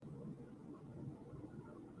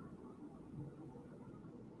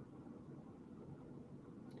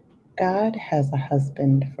God has a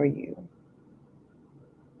husband for you.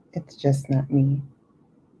 It's just not me.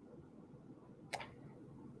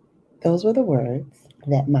 Those were the words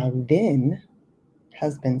that my then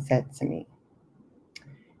husband said to me.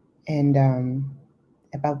 And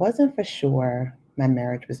if I wasn't for sure my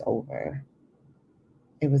marriage was over,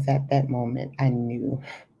 it was at that moment I knew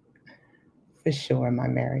for sure my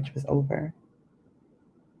marriage was over.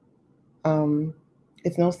 Um,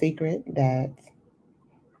 it's no secret that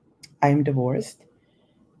I'm divorced,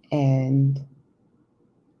 and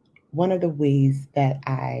one of the ways that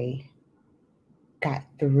I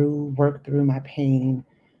worked through my pain,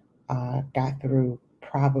 got through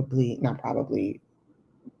probably not probably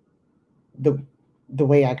the the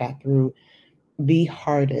way I got through the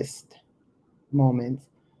hardest moments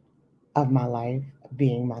of my life,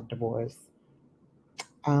 being my divorce,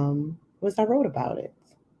 was I wrote about it.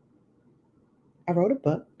 I wrote a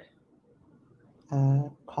book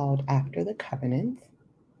called After the Covenant: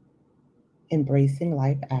 Embracing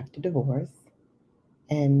Life After Divorce.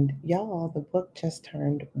 And y'all, the book just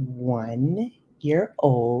turned 1 year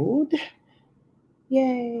old.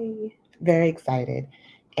 Yay! Very excited.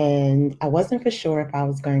 And I wasn't for sure if I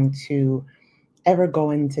was going to ever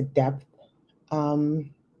go into depth um,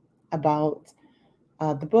 about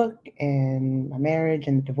the book and my marriage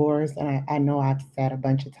and divorce. And I know I've said a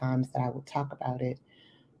bunch of times that I will talk about it,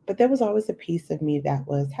 but there was always a piece of me that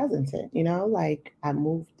was hesitant, like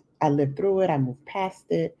I lived through it, I moved past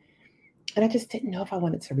it, and I just didn't know if I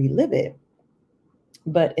wanted to relive it.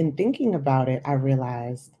 But in thinking about it, I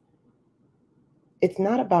realized it's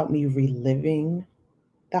not about me reliving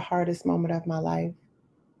the hardest moment of my life,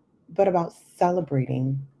 but about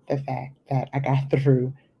celebrating the fact that I got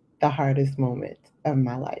through the hardest moment of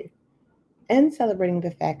my life, and celebrating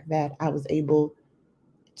the fact that I was able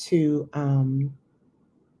to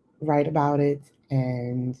write about it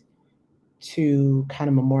and to kind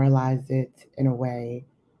of memorialize it in a way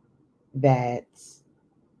that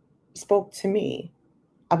spoke to me.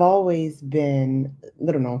 I've always been,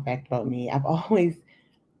 little known fact about me, I've always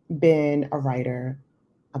been a writer.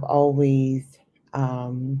 I've always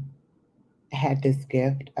um, had this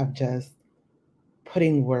gift of just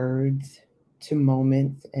putting words to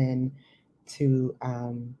moments and to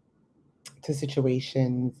to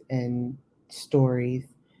situations and stories,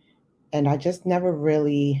 and I just never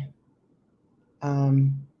really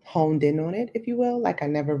honed in on it, if you will. Like I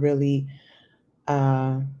never really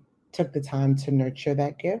uh, took the time to nurture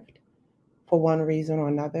that gift for one reason or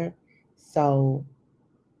another. So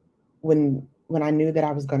when I knew that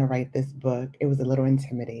I was going to write this book, it was a little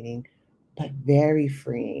intimidating, but very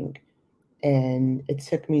freeing. And it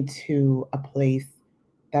took me to a place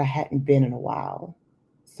that I hadn't been in a while.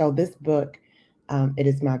 So this book, it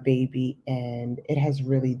is my baby, and it has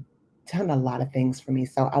really done a lot of things for me.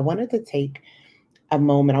 So I wanted to take a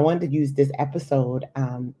moment. I wanted to use this episode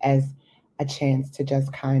as a chance to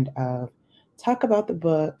just kind of talk about the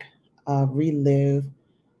book, relive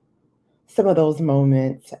some of those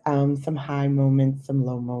moments, some high moments, some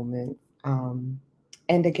low moments.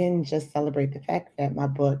 And again, just celebrate the fact that my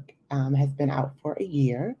book has been out for a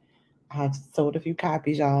year. I've sold a few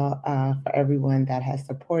copies, y'all, for everyone that has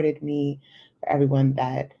supported me, for everyone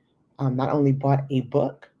that not only bought a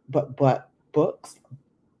book, but bought books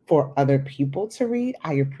for other people to read.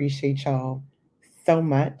 I appreciate y'all so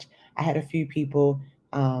much. I had a few people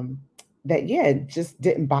that, yeah, just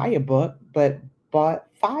didn't buy a book, but bought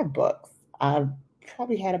 5 books. I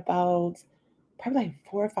probably had about probably like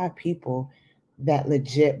 4 or 5 people that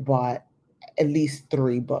legit bought at least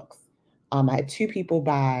 3 books. I had 2 people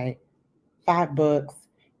buy 5 books,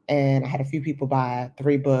 and I had a few people buy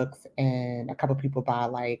 3 books, and a couple people buy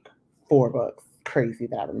like 4 books. Crazy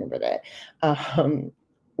that I remember that. Um,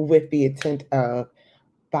 with the intent of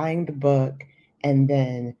buying the book and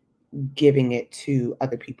then giving it to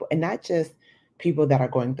other people, and not just people that are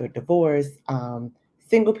going through a divorce.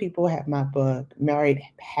 Single people have my book.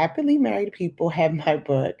 Happily married people have my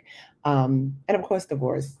book, and of course,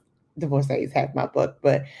 divorcees have my book.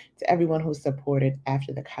 But to everyone who supported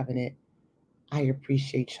After the Covenant, I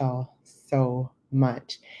appreciate y'all so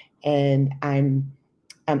much. And I'm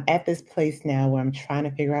at this place now where I'm trying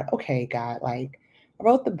to figure out, okay, God, like I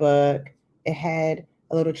wrote the book, it had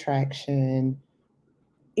a little traction,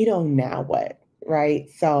 now what? Right?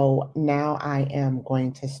 So now I am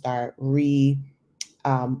going to start marketing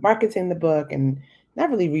the book, and not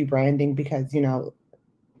really rebranding, because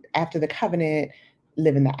After the Covenant,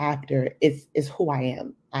 living the after is who I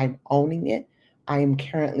am. I'm owning it. I am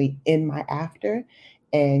currently in my after.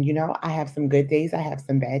 And I have some good days, I have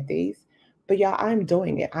some bad days. But y'all, I'm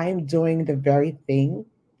doing it. I am doing the very thing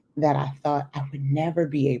that I thought I would never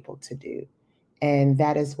be able to do. And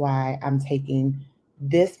that is why I'm taking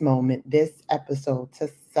this moment, this episode, to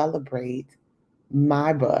celebrate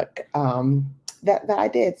my book that I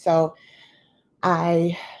did. So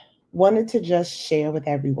I wanted to just share with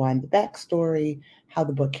everyone the backstory, how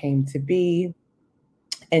the book came to be,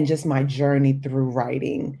 and just my journey through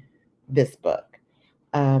writing this book.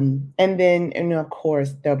 And then, of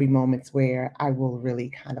course, there'll be moments where I will really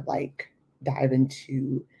kind of like dive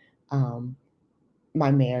into um,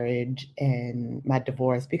 my marriage and my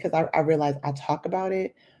divorce because I realize I talk about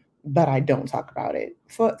it, but I don't talk about it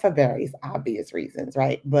for various obvious reasons,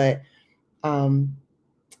 right? But um,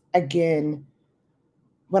 again,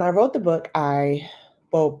 when I wrote the book,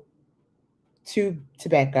 well, to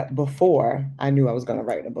back up before I knew I was going to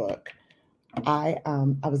write a book, I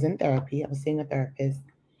was in therapy. I was seeing a therapist,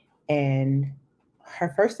 and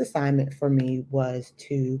her first assignment for me was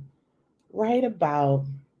to write about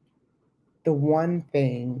the one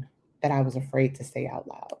thing that I was afraid to say out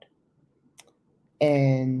loud.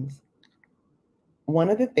 And one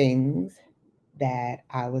of the things that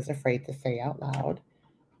I was afraid to say out loud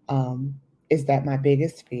um, is that my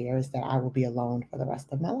biggest fear is that I will be alone for the rest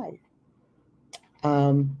of my life.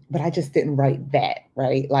 But I just didn't write that,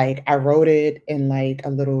 right? Like I wrote it in like a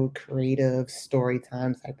little creative story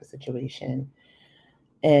time type of situation.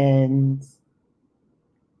 And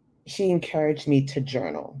she encouraged me to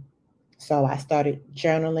journal. So I started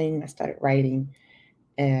journaling, I started writing,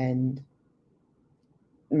 and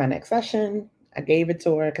my next session, I gave it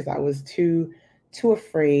to her because I was too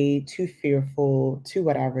afraid, too fearful, too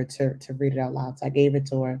whatever to read it out loud. So I gave it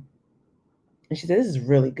to her. And she said, "This is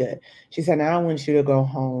really good." She said, "Now I want you to go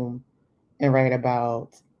home and write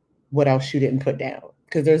about what else you didn't put down.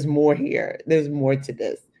 Because there's more here. There's more to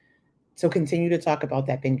this. So continue to talk about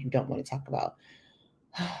that thing you don't want to talk about."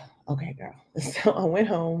 Okay, girl. So I went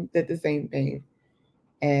home, did the same thing,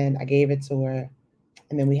 and I gave it to her.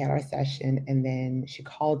 And then we had our session. And then she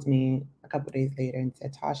called me a couple of days later and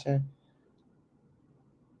said, "Tasha,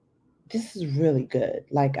 this is really good.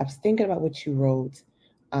 Like, I was thinking about what you wrote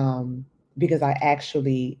um, because I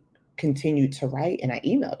actually continued to write and I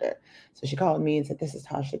emailed her. So she called me and said, "This is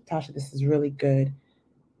Tasha. Tasha, this is really good.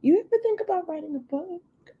 You ever think about writing a book?"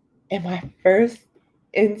 And my first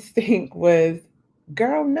instinct was,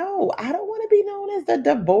 "Girl, no, I don't want to be known as the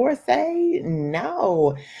divorcee.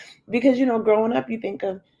 No." Because, growing up, you think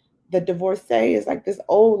of the divorcee as like this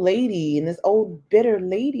old lady and this old bitter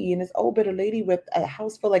lady and this old bitter lady with a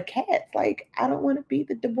house full of cats. Like, I don't want to be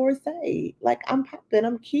the divorcee. Like, I'm popping,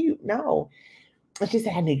 I'm cute. No. And she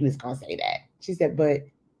said, "I knew you was going to say that." She said, "But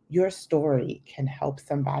your story can help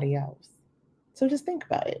somebody else. So just think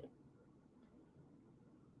about it."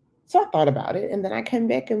 So I thought about it, and then I came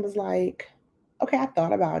back and was like, "Okay, I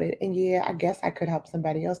thought about it, and yeah, I guess I could help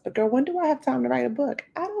somebody else. But girl, when do I have time to write a book?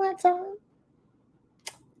 I don't have time."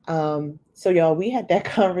 So y'all, we had that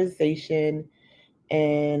conversation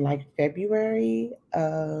in like February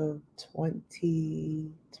of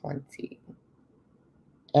 2020.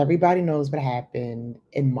 Everybody knows what happened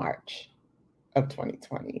in March of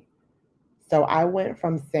 2020. So I went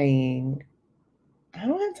from saying, "I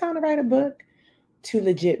don't have time to write a book," to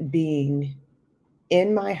legit being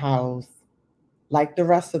in my house like the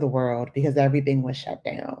rest of the world because everything was shut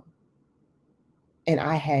down. And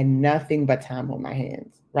I had nothing but time on my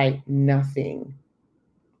hands, right? Nothing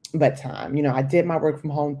but time. I did my work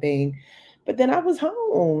from home thing, but then I was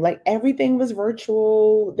home. Like everything was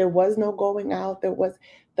virtual. There was no going out.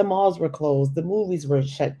 The malls were closed, the movies were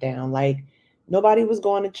shut down. Like nobody was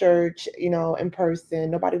going to church, in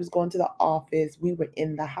person. Nobody was going to the office. We were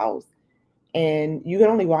in the house. And you can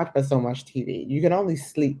only watch but so much TV. You can only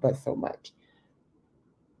sleep but so much.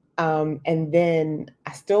 And then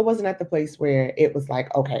I still wasn't at the place where it was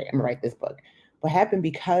like, okay, I'm gonna write this book. What happened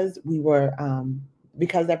because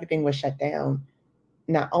everything was shut down,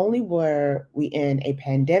 not only were we in a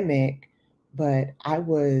pandemic, but I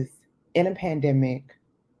was in a pandemic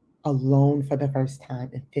alone for the first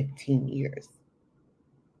time in 15 years.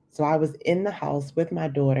 So I was in the house with my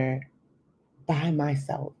daughter by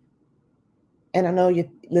myself. And I know you're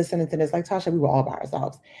listening to this like, "Tasha, we were all by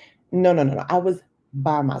ourselves." No, no, no, no. I was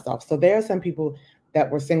by myself. So there are some people that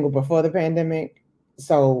were single before the pandemic.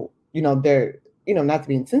 So, they're, not to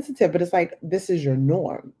be insensitive, but it's like this is your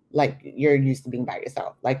norm. Like you're used to being by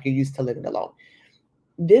yourself, like you're used to living alone.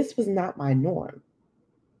 This was not my norm.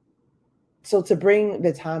 So to bring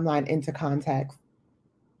the timeline into context,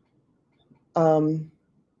 um,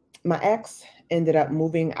 my ex ended up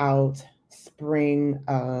moving out spring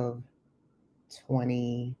of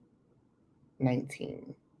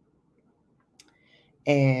 2019.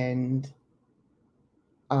 And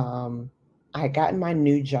Um, I had gotten my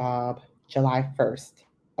new job July 1st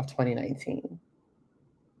of 2019.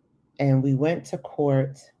 And we went to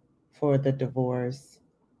court for the divorce.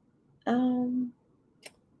 Um, I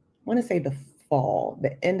want to say the fall,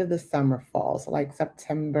 the end of the summer fall. So like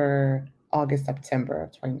September, August, September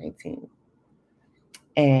of 2019.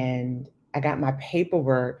 And I got my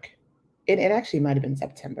paperwork. It actually might have been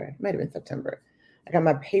September. It might have been September. I got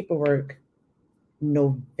my paperwork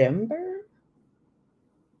November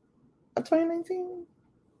of 2019.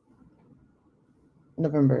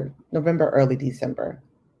 November, early December.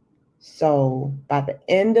 So by the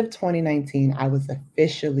end of 2019, I was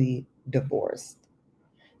officially divorced.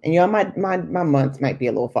 And my months might be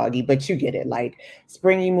a little foggy, but you get it. Like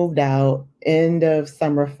spring, you moved out. End of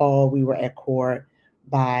summer, fall, we were at court.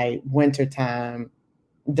 By wintertime,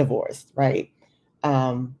 divorced, right?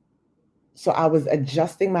 Um, so I was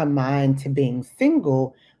adjusting my mind to being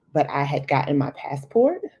single, but I had gotten my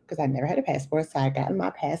passport because I never had a passport. So I gotten my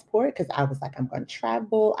passport because I was like, I'm going to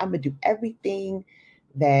travel. I'm going to do everything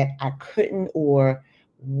that I couldn't or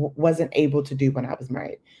wasn't able to do when I was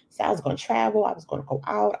married. So I was going to travel. I was going to go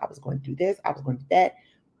out. I was going to do this. I was going to do that.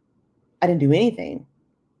 I didn't do anything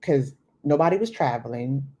because nobody was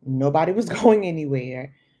traveling. Nobody was going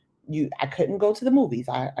anywhere. I couldn't go to the movies.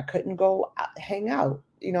 I couldn't go hang out,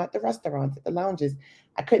 at the restaurants, at the lounges.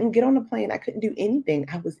 I couldn't get on a plane. I couldn't do anything.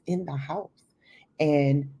 I was in the house.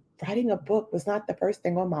 And writing a book was not the first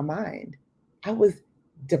thing on my mind. I was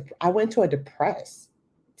I went to a depressed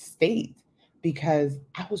state because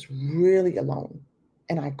I was really alone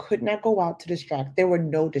and I could not go out to distract. There were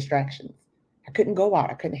no distractions. I couldn't go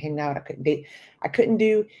out. I couldn't hang out. I couldn't date. I couldn't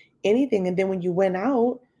do anything. And then when you went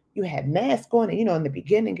out, you had masks on. And, in the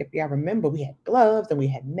beginning, if you remember, we had gloves and we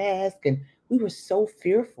had masks and we were so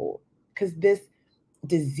fearful because this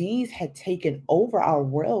disease had taken over our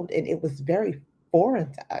world and it was very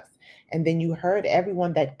foreign to us. And then you heard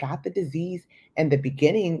everyone that got the disease in the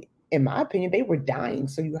beginning, in my opinion, they were dying.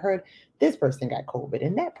 So you heard this person got COVID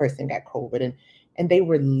and that person got COVID and they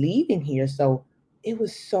were leaving here. So it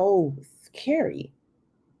was so scary.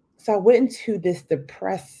 So I went into this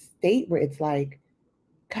depressed state where it's like,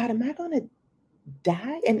 God, am I gonna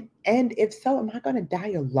die? And if so, am I gonna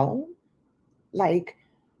die alone? Like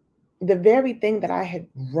the very thing that I had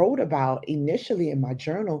wrote about initially in my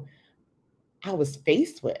journal, I was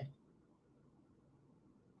faced with.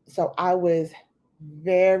 So I was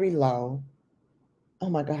very low. Oh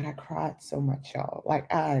my God, I cried so much, y'all.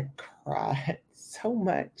 Like I cried so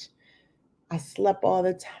much. I slept all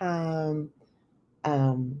the time.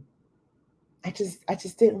 Um, I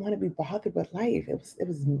just didn't want to be bothered with life. It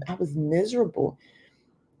was I was miserable.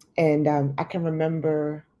 And I can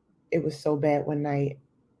remember it was so bad one night.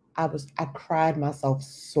 I cried myself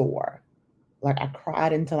sore. Like I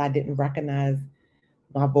cried until I didn't recognize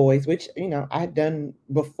my voice, which I had done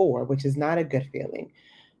before, which is not a good feeling.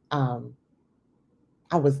 Um,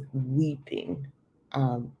 I was weeping.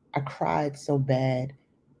 I cried so bad.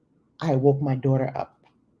 I woke my daughter up,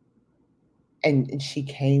 and she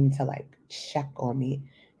came to like check on me,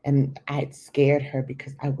 and I had scared her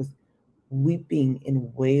because I was weeping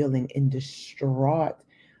and wailing and distraught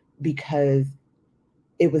because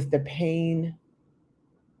it was the pain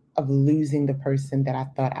of losing the person that I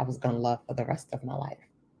thought I was going to love for the rest of my life.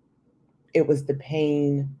 It was the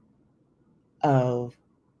pain of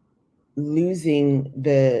losing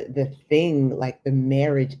the thing, like the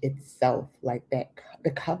marriage itself, like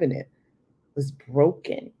the covenant was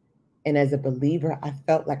broken. And as a believer, I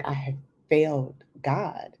felt like I had failed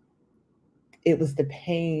God. It was the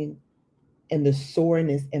pain and the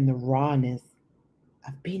soreness and the rawness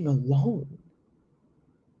of being alone.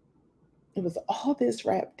 It was all this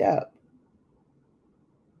wrapped up.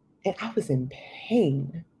 And I was in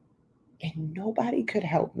pain and nobody could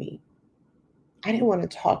help me. I didn't want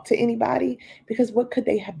to talk to anybody because what could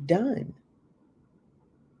they have done?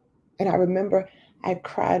 And I remember I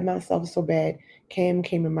cried myself so bad. Cam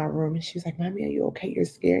came in my room and she was like, Mommy, are you okay? You're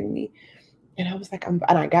scaring me. And I was like, and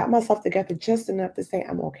I got myself together just enough to say,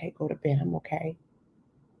 I'm okay, go to bed, I'm okay.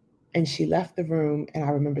 And she left the room. And I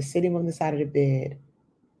remember sitting on the side of the bed,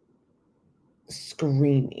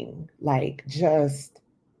 screaming, like just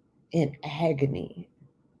in agony.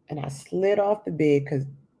 And I slid off the bed because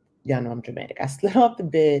y'all know I'm dramatic. I slid off the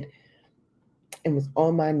bed and was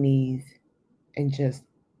on my knees and just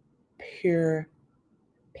pure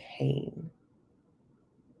pain.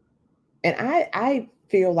 And I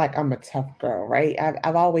feel like I'm a tough girl, right?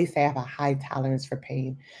 I've always said I have a high tolerance for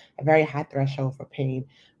pain, a very high threshold for pain.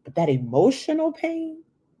 But that emotional pain,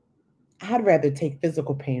 I'd rather take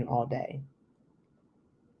physical pain all day.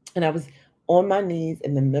 And I was on my knees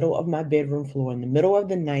in the middle of my bedroom floor, in the middle of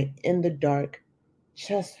the night, in the dark,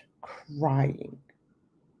 just crying.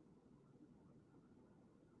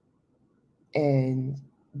 And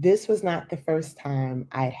this was not the first time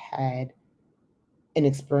I had an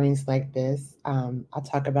experience like this. I'll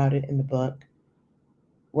talk about it in the book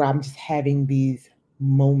where I'm just having these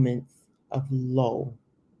moments of low,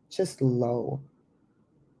 just low.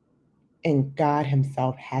 And God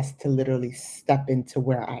Himself has to literally step into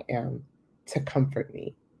where I am to comfort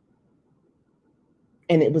me.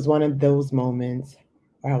 And it was one of those moments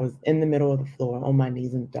where I was in the middle of the floor on my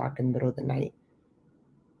knees in the dark in the middle of the night.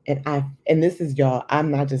 And this is y'all,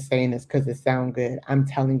 I'm not just saying this because it sounds good. I'm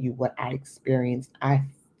telling you what I experienced. I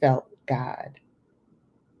felt God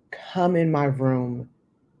come in my room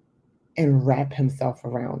and wrap Himself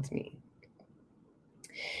around me.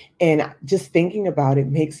 And just thinking about it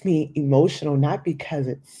makes me emotional, not because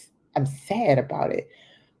I'm sad about it,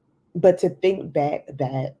 but to think back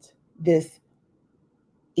that this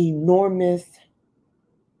enormous,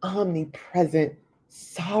 omnipresent,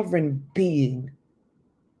 sovereign being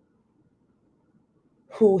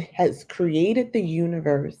who has created the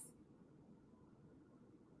universe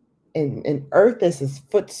and earth is His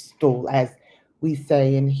footstool, as we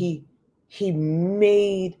say, and he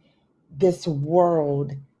made this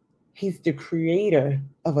world. He's the creator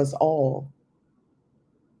of us all.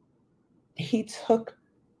 He took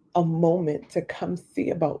a moment to come see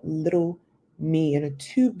about little me in a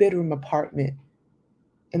 2-bedroom apartment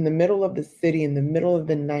in the middle of the city, in the middle of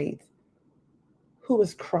the night, who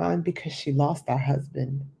was crying because she lost her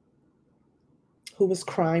husband, who was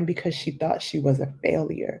crying because she thought she was a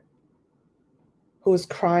failure, who was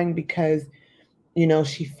crying because,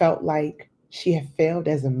 she felt like she had failed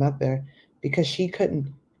as a mother because she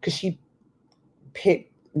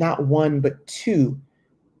picked not one, but two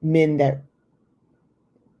men that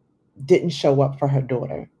didn't show up for her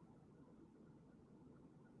daughter.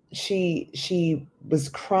 She was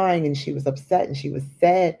crying and she was upset and she was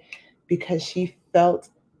sad because she felt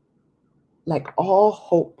like all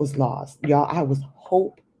hope was lost. Y'all, I was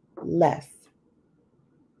hopeless.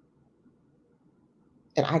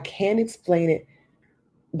 And I can't explain it,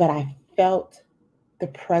 but I felt the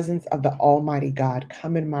presence of the Almighty God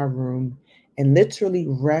come in my room and literally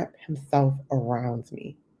wrap Himself around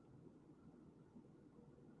me.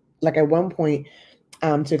 Like at one point,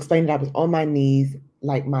 to explain it, I was on my knees,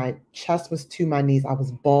 like my chest was to my knees. I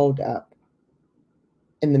was balled up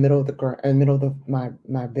in the middle of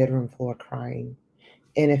my bedroom floor crying.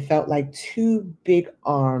 And it felt like two big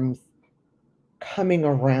arms coming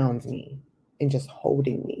around me and just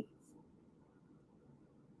holding me.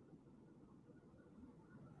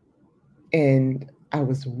 And I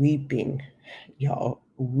was weeping, y'all,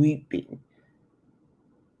 weeping.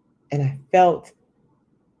 And I felt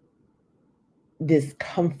this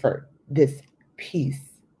comfort, this peace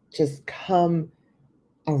just come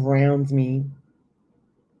around me.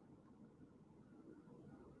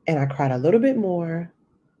 And I cried a little bit more,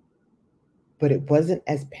 but it wasn't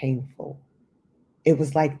as painful. It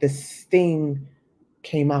was like the sting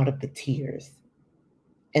came out of the tears,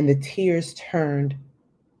 and the tears turned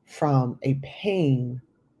from a pain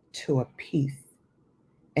to a peace.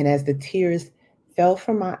 And as the tears fell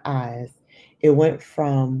from my eyes, it went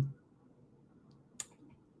from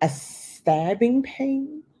a stabbing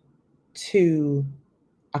pain to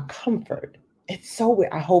a comfort. It's so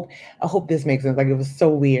weird. I hope this makes sense. Like it was so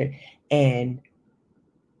weird. And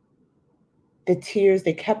the tears,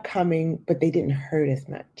 they kept coming, but they didn't hurt as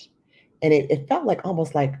much. And it felt like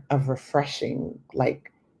almost like a refreshing,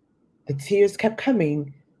 like the tears kept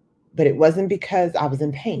coming, but it wasn't because I was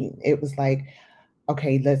in pain. It was like,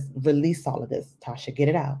 okay, let's release all of this. Tasha, get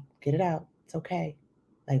it out. Get it out. It's okay.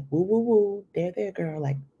 Like, woo, woo, woo. There, girl.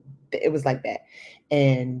 Like, it was like that.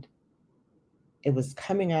 And it was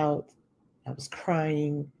coming out. I was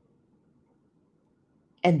crying.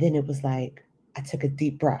 And then it was like, I took a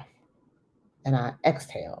deep breath and I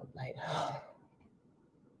exhaled, like,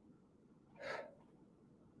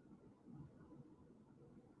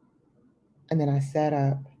 and then I sat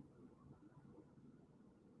up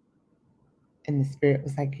and the spirit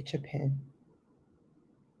was like, get your pen,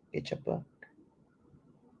 get your book.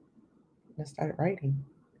 And I started writing.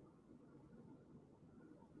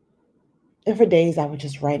 And for days, I would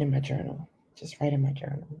just write in my journal, just write in my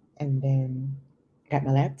journal. And then got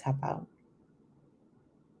my laptop out.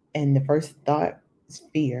 And the first thought is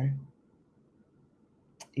fear.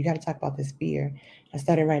 You got to talk about this fear. I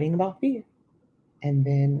started writing about fear. And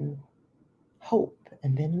then hope.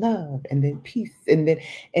 And then love. And then peace.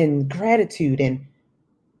 And gratitude. And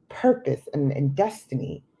purpose and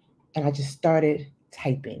destiny. And I just started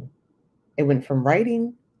typing. It went from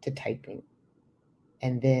writing to typing.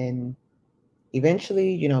 And then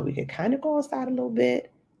eventually, we could kind of go outside a little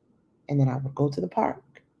bit. And then I would go to the park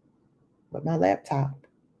with my laptop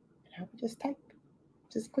and I would just type.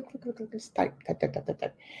 Just click, click, click, click, just type, type, type, type, type,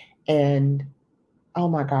 type. And oh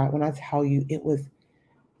my God, when I tell you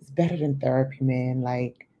it's better than therapy, man.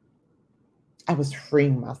 Like I was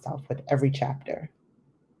freeing myself with every chapter,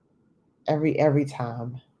 every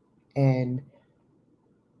time. And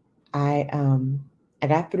I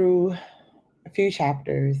got through a few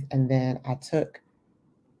chapters and then I took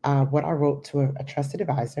what I wrote to a trusted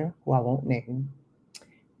advisor who I won't name.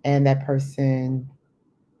 And that person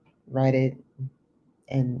read it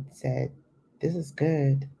and said, "This is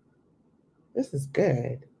good. This is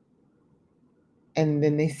good." And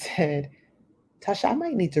then they said, "Tasha, I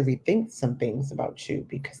might need to rethink some things about you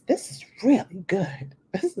because this is really good.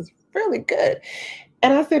 This is really good."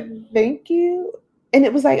 And I said, "Thank you." And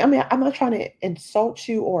it was like, I mean, I'm not trying to insult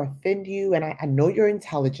you or offend you. And I know you're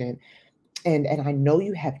intelligent and I know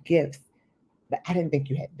you have gifts, but I didn't think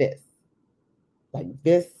you had this. Like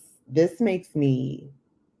this makes me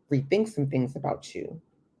rethink some things about you.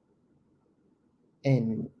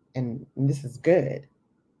 And this is good.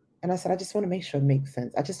 And I said, I just want to make sure it makes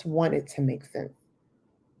sense. I just want it to make sense.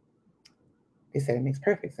 They said it makes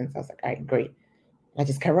perfect sense. I was like, all right, great. I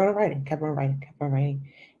just kept on writing, kept on writing, kept on writing.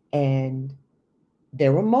 And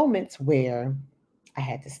there were moments where I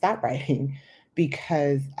had to stop writing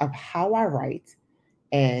because of how I write.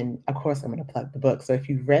 And of course, I'm going to plug the book. So if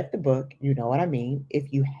you've read the book, you know what I mean.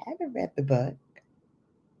 If you haven't read the book,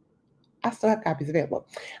 I still have copies available.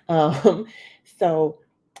 Um, so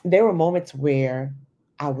there were moments where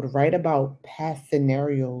I would write about past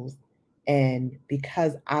scenarios. And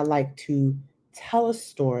because I like to tell a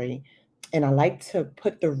story and I like to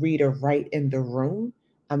put the reader right in the room,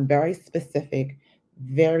 I'm very specific,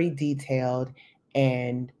 very detailed.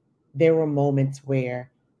 And there were moments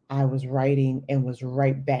where I was writing and was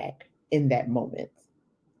right back in that moment.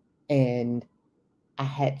 And I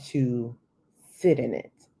had to sit in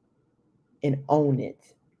it and own it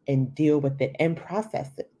and deal with it and process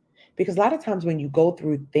it. Because a lot of times when you go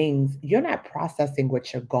through things, you're not processing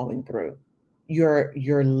what you're going through. You're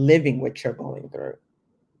living what you're going through.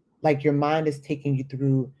 Like your mind is taking you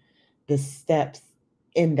through the steps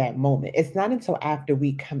in that moment. It's not until after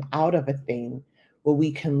we come out of a thing where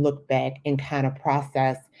we can look back and kind of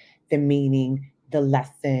process the meaning, the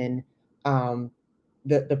lesson, um,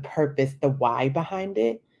 the purpose, the why behind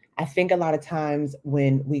it. I think a lot of times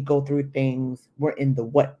when we go through things, we're in the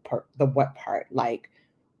what part, like,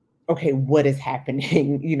 okay, what is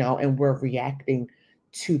happening, and we're reacting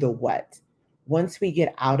to the what. Once we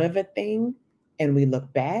get out of a thing and we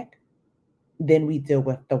look back, then we deal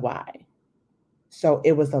with the why. So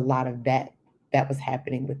it was a lot of that was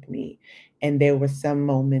happening with me. And there were some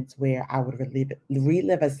moments where I would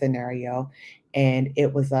relive a scenario and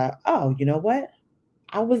it was oh, you know what?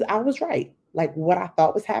 I was right. Like what I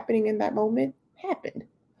thought was happening in that moment happened.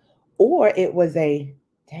 Or it was a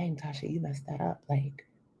dang Tasha, you messed that up. Like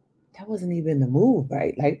that wasn't even the move,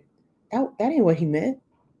 right? Like that ain't what he meant.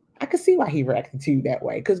 I could see why he reacted to you that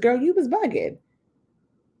way. Cause girl, you was bugging.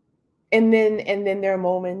 And then there are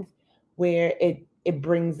moments where it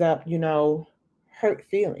brings up, hurt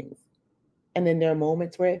feelings. And then there are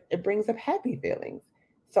moments where it brings up happy feelings.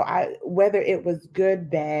 So I whether it was good,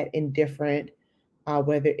 bad, indifferent,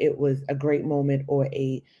 whether it was a great moment or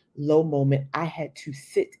a low moment, I had to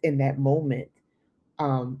sit in that moment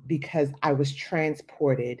because I was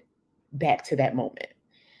transported back to that moment.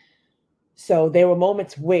 So there were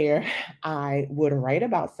moments where I would write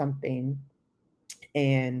about something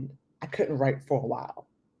and I couldn't write for a while.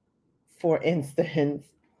 For instance,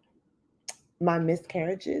 my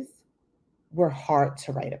miscarriages were hard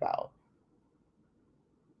to write about.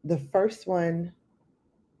 The first one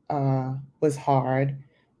was hard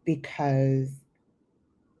because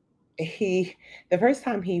he, the first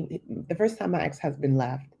time my ex husband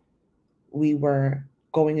left, we were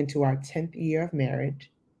going into our 10th year of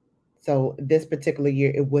marriage. So this particular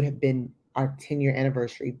year, it would have been our 10-year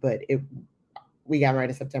anniversary, but we got married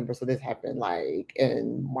in September, so this happened like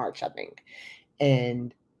in March, I think.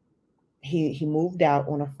 And he moved out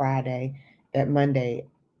on a Friday. That Monday,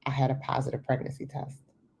 I had a positive pregnancy test.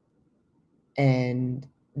 And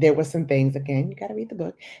there were some things, again, you got to read the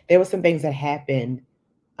book. There were some things that happened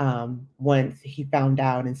once he found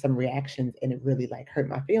out and some reactions, and it really like hurt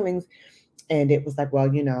my feelings. And it was like, well,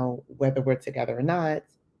 whether we're together or not,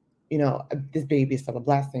 this baby is still a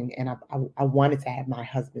blessing. And I wanted to have my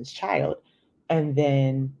husband's child. And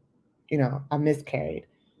then, I miscarried.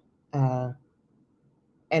 Uh,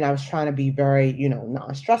 And I was trying to be very,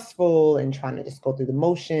 non-stressful and trying to just go through the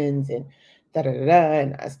motions and da da da da.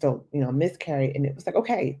 And I still, miscarried. And it was like,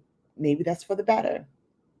 okay, maybe that's for the better.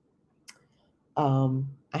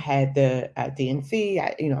 I had the DNC.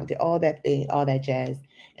 I did all that thing, all that jazz,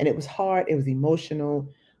 and it was hard. It was emotional.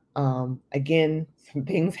 Again, some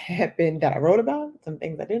things happened that I wrote about, some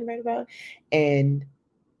things I didn't write about, and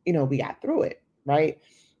we got through it. Right.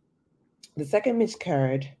 The second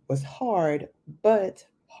miscarriage was hard, but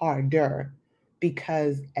harder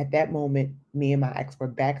because at that moment, me and my ex were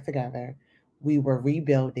back together. We were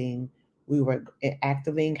rebuilding. We were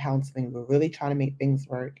actively in counseling. We were really trying to make things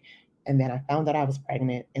work. And then I found out I was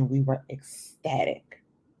pregnant, and we were ecstatic.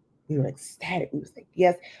 We were ecstatic. We was like,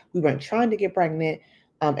 yes, we weren't trying to get pregnant.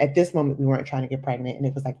 At this moment, we weren't trying to get pregnant. And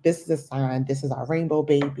it was like, this is a sign. This is our rainbow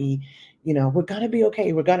baby. We're going to be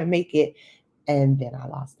okay. We're going to make it. And then I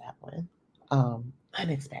lost that one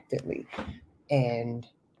unexpectedly. And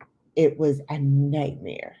it was a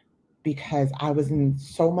nightmare because I was in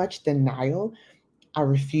so much denial. I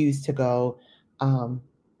refused to go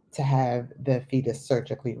to have the fetus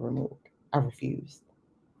surgically removed. I refused.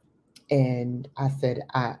 And I said,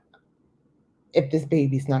 if this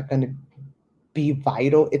baby's not going to be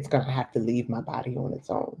vital, it's going to have to leave my body on its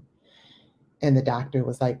own. And the doctor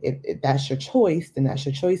was like, if that's your choice, then that's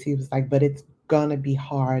your choice. He was like, but it's gonna be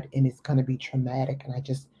hard and it's gonna be traumatic. And I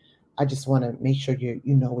just want to make sure you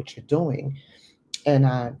know what you're doing. And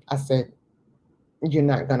I said, you're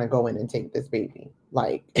not gonna go in and take this baby.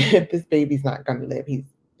 Like, if this baby's not gonna live, he's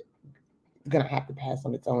gonna have to pass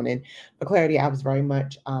on its own. And for clarity, I was very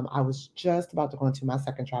much I was just about to go into my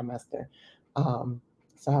second trimester. Um,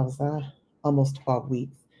 so I was almost 12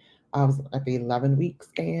 weeks. I was at the 11-week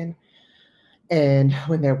scan, and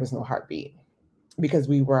when there was no heartbeat, because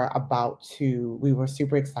we were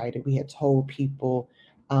super excited. We had told people,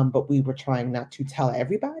 but we were trying not to tell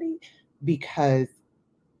everybody because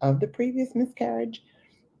of the previous miscarriage.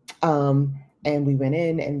 And we went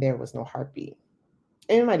in and there was no heartbeat.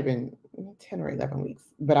 And it might have been 10 or 11 weeks,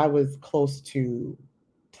 but I was close to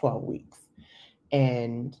 12 weeks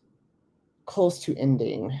and close to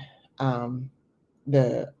ending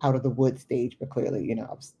the out of the woods stage, but clearly,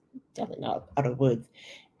 I was definitely not out of the woods.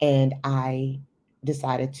 And I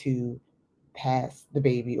decided to pass the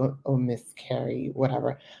baby or miscarry,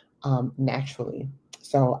 whatever, naturally.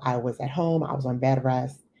 So I was at home, I was on bed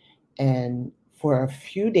rest, and for a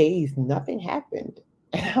few days, nothing happened.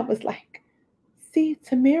 And I was like, see,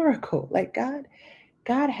 it's a miracle. Like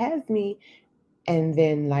God has me. And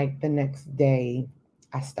then like the next day,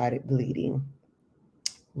 I started bleeding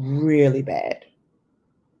really bad.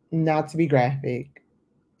 Not to be graphic,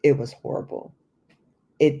 it was horrible.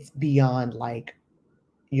 It's beyond like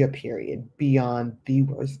your period, beyond the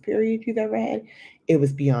worst period you've ever had. It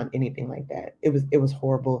was beyond anything like that. It was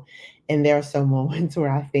horrible. And there are some moments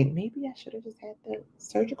where I think maybe I should have just had the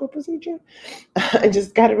surgical procedure and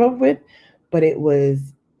just got it over with. But it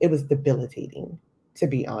was debilitating, to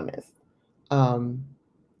be honest. Um,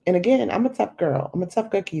 and again, I'm a tough girl. I'm a tough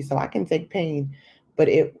cookie, so I can take pain, but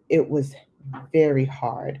it was very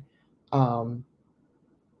hard. Um,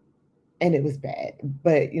 and it was bad.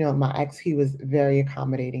 But my ex, he was very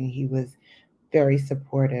accommodating. He was very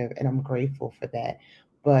supportive, and I'm grateful for that.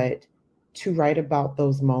 But to write about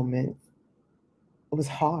those moments, it was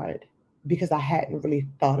hard because I hadn't really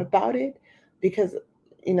thought about it because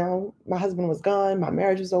my husband was gone, my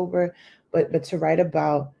marriage was over, but to write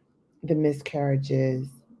about the miscarriages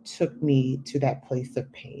took me to that place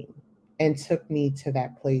of pain and took me to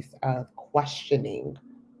that place of questioning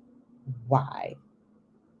why,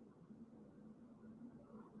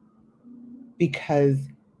 because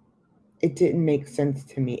it didn't make sense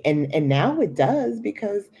to me. And now it does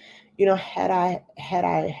because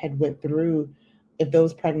had went through, if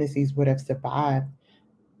those pregnancies would have survived,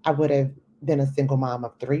 I would have been a single mom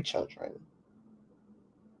of 3 children,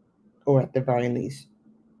 or at the very least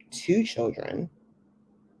 2 children.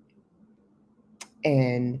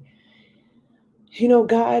 And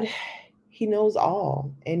God, he knows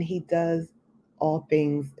all and he does all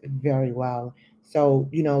things very well. So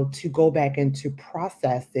to go back and to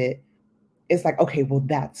process it, it's like, okay, well,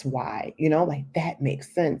 that's why, like that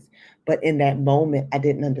makes sense. But in that moment, I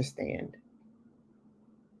didn't understand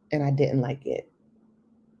and I didn't like it.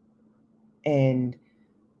 And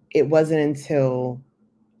it wasn't until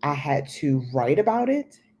I had to write about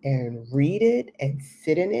it and read it and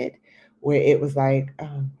sit in it where it was like,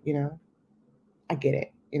 I get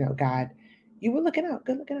it. God, you were looking out,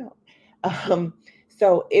 good looking out. Um,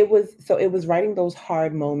 so it was writing those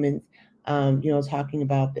hard moments, talking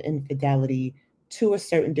about the infidelity to a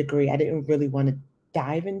certain degree. I didn't really want to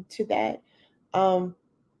dive into that. Um,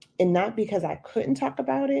 And not because I couldn't talk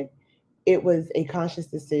about it, it was a conscious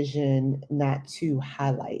decision not to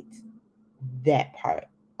highlight that part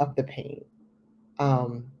of the pain.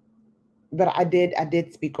 Um, but I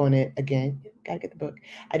did speak on it again. Gotta get the book.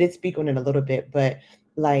 I did speak on it a little bit, but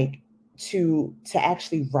like to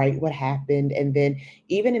actually write what happened, and then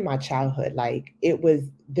even in my childhood, like it was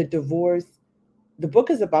the divorce. The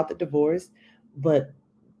book is about the divorce, but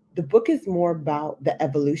the book is more about the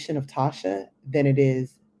evolution of Tasha than it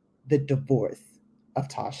is the divorce of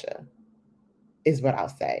Tasha, is what I'll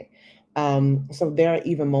say. So there are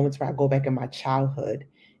even moments where I go back in my childhood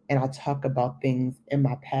and I talk about things in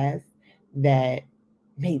my past that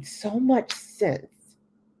made so much sense,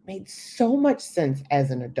 made so much sense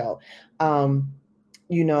as an adult. Um,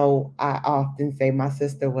 I often say my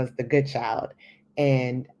sister was the good child,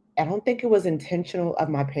 and I don't think it was intentional of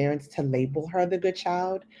my parents to label her the good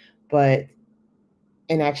child, but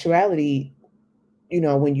in actuality,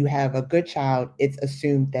 when you have a good child, it's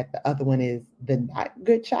assumed that the other one is the not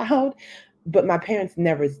good child. But my parents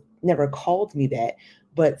never called me that.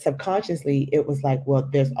 But subconsciously, it was like, well,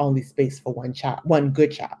 there's only space for one child, one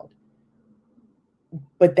good child.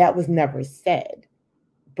 But that was never said.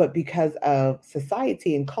 But because of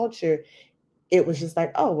society and culture, it was just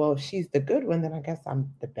like, oh, well, if she's the good one, then I guess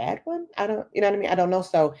I'm the bad one. I don't, you know what I mean? I don't know.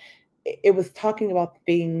 So it was talking about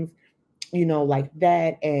things, like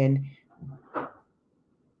that, and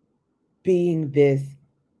being this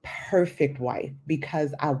perfect wife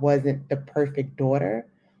because I wasn't the perfect daughter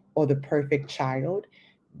or the perfect child.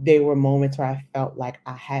 There were moments where I felt like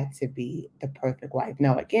I had to be the perfect wife.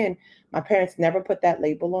 Now, again, my parents never put that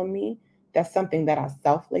label on me. That's something that I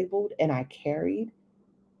self labeled and I carried.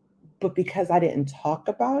 But because I didn't talk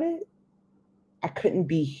about it, I couldn't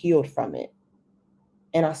be healed from it.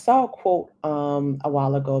 And I saw a quote a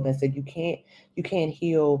while ago that said you can't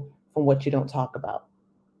heal from what you don't talk about.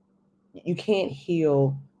 You can't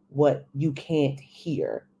heal what you can't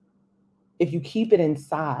hear. If you keep it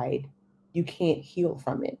inside, you can't heal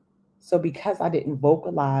from it. So, because I didn't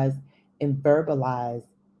vocalize and verbalize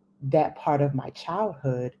that part of my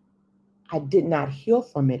childhood, I did not heal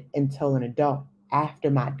from it until an adult after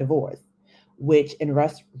my divorce, which in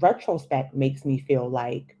retrospect makes me feel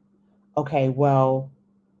like, okay, well,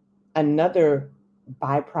 another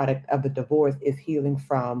byproduct of the divorce is healing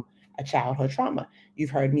from a childhood trauma.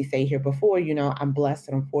 You've heard me say here before, I'm blessed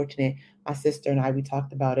and I'm fortunate. My sister and I, we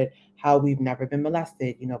talked about it, how we've never been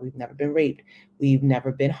molested, we've never been raped, we've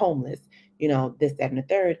never been homeless, this, that, and the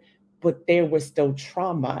third. But there was still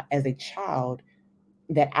trauma as a child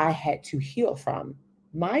that I had to heal from.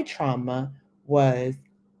 My trauma was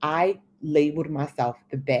I labeled myself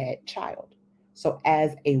the bad child. So,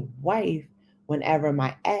 as a wife, whenever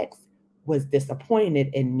my ex was disappointed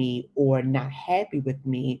in me or not happy with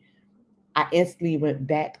me, I instantly went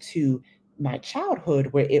back to my childhood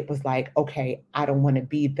where it was like, okay, I don't want to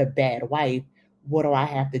be the bad wife. What do I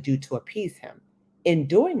have to do to appease him? In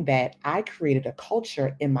doing that, I created a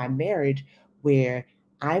culture in my marriage where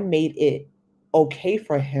I made it okay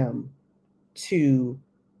for him to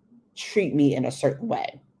treat me in a certain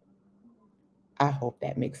way. I hope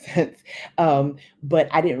that makes sense. But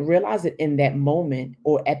I didn't realize it in that moment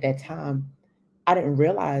or at that time. I didn't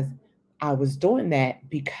realize I was doing that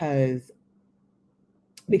because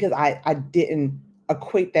I didn't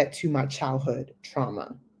equate that to my childhood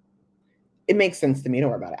trauma. It makes sense to me. Don't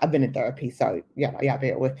worry about it. I've been in therapy, so yeah,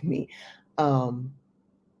 bear with me. Um,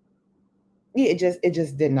 yeah, it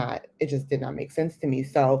just did not make sense to me.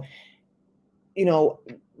 So, you know,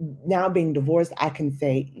 now being divorced, I can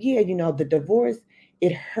say, yeah, the divorce,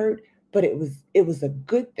 it hurt, but it was a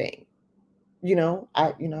good thing.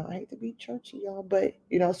 I hate to be churchy, y'all, but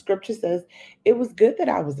scripture says it was good that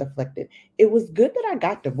I was afflicted. It was good that I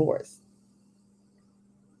got divorced.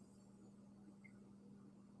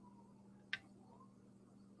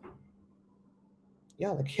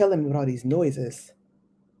 Y'all are killing me with all these noises.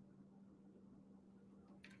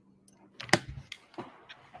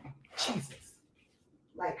 Jesus.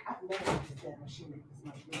 Like, I've never noticed that machine make this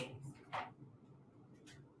much noise.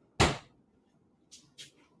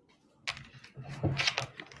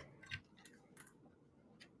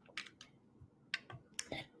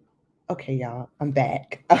 Okay, y'all, I'm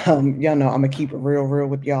back. Y'all know I'm gonna keep it real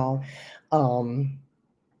with y'all. Um,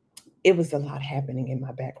 it was a lot happening in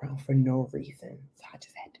my background for no reason, so I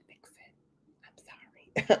just had to fix it.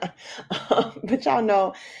 I'm sorry. But y'all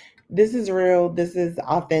know this is real. This is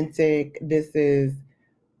authentic. This is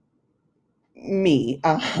me. So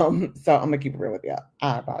I'm gonna keep it real with y'all.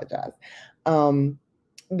 I apologize. Um,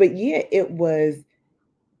 but yeah, it was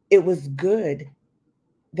good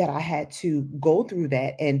that I had to go through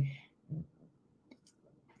that and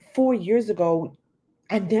 4 years ago,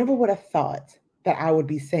 I never would have thought that I would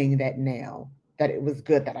be saying that now, that it was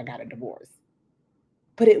good that I got a divorce.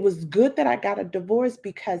 But it was good that I got a divorce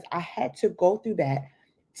because I had to go through that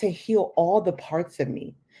to heal all the parts of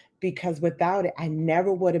me. Because without it, I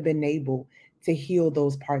never would have been able to heal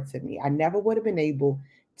those parts of me. I never would have been able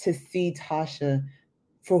to see Tasha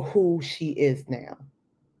for who she is now.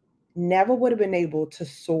 Never would have been able to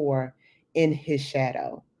soar in his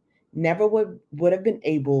shadow. Never would have been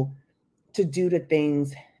able to do the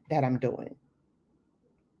things that I'm doing.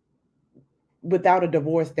 Without a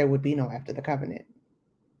divorce, there would be no after the covenant.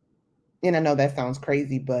 And I know that sounds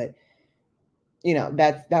crazy, but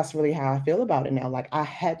that's really how I feel about it now. Like I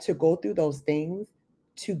had to go through those things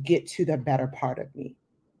to get to the better part of me,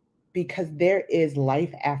 because there is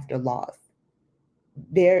life after loss.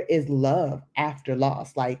 There is love after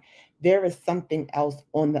loss. Like there is something else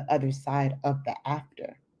on the other side of the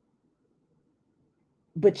after.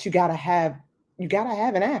 But you got to have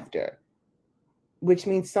an after, which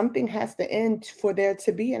means something has to end for there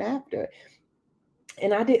to be an after.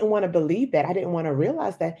 And I didn't want to believe that. I didn't want to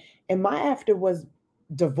realize that. And my after was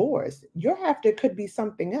divorce. Your after could be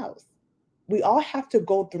something else. We all have to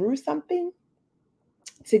go through something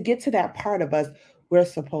to get to that part of us we're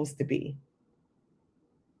supposed to be.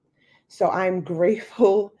 So I'm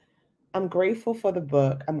grateful. I'm grateful for the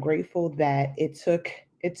book. I'm grateful that it took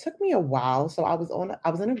me a while. So I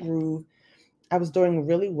was in a groove. I was doing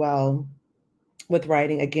really well with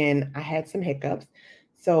writing. Again, I had some hiccups.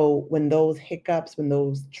 So when those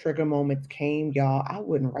trigger moments came, y'all, I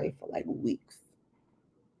wouldn't write for like weeks.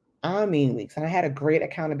 I mean weeks. And I had a great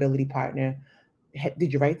accountability partner.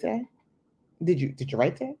 Did you write today? Did you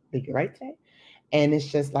write today? Did you write today? And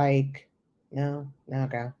it's just like, no, no,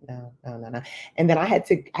 girl, no, no, no, no. And then I had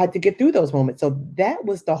to get through those moments. So that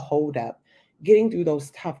was the hold up, getting through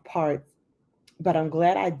those tough parts. But I'm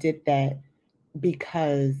glad I did that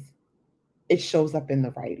because it shows up in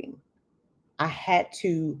the writing. I had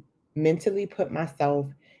to mentally put myself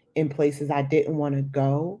in places I didn't want to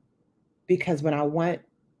go, because when I want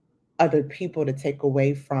other people to take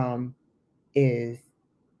away from is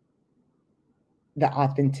the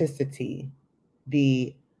authenticity,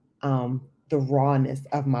 the the rawness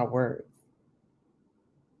of my words,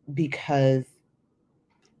 because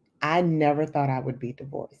I never thought I would be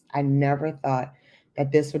divorced. I never thought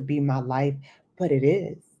that this would be my life, but it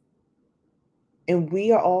is. And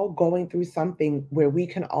we are all going through something where we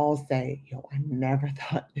can all say, yo, I never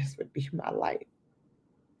thought this would be my life.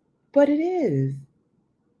 But it is.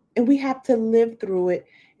 And we have to live through it,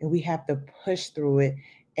 and we have to push through it.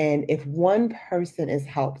 And if one person is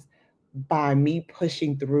helped by me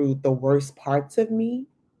pushing through the worst parts of me,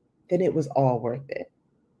 then it was all worth it.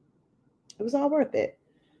 It was all worth it.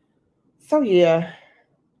 So yeah,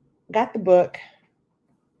 got the book,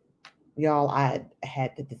 y'all. I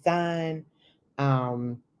had the design.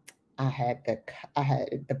 Um, I had the I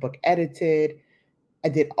had the book edited. I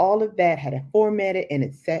did all of that. Had it formatted and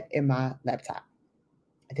it's set in my laptop.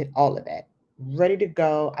 I did all of that, ready to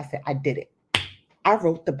go. I said I did it. I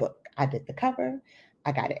wrote the book. I did the cover.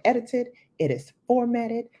 I got it edited. It is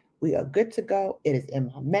formatted. We are good to go. It is in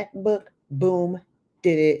my MacBook. Boom,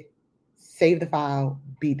 did it. Save the file.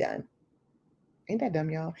 Be done. Ain't that dumb,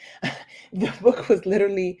 y'all? The book was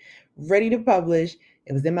literally ready to publish.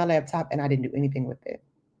 It was in my laptop and I didn't do anything with it.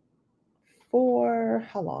 For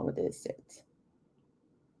how long did it sit?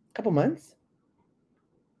 A couple months?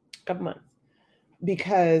 A couple months.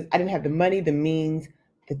 Because I didn't have the money, the means,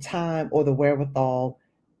 the time, or the wherewithal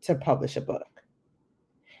to publish a book.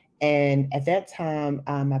 And at that time,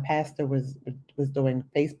 my pastor was doing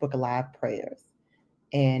Facebook Live prayers,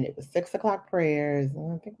 and it was 6 o'clock prayers.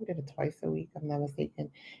 I think we did it twice a week, if I'm not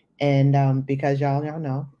mistaken. And because y'all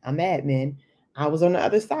know I'm admin, I was on the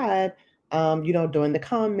other side, doing the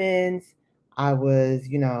comments. I was,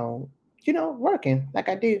 working like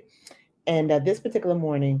I do. And this particular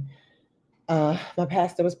morning, my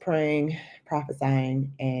pastor was praying,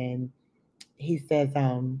 prophesying, and he says,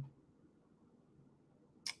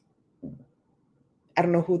 I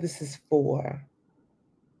don't know who this is for,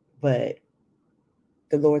 but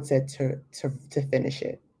the Lord said to finish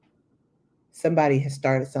it. Somebody has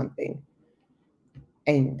started something,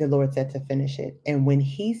 and the Lord said to finish it. And when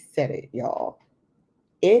He said it, y'all,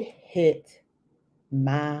 it hit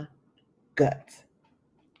my gut.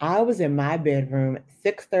 I was in my bedroom at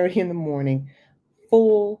 6:30 in the morning,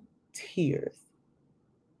 full tears,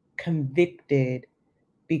 convicted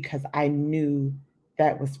because I knew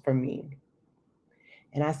that was for me.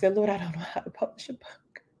 And I said, Lord, I don't know how to publish a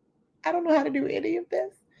book. I don't know how to do any of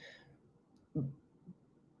this.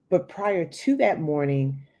 But prior to that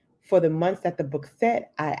morning, for the months that the book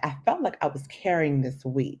set, I felt like I was carrying this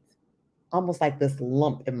weight, almost like this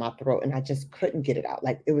lump in my throat, and I just couldn't get it out.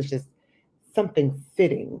 Like it was just something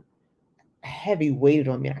sitting heavy weighted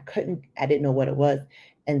on me. And I didn't know what it was.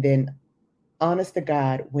 And then, honest to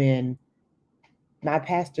God, when my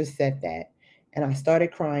pastor said that, and I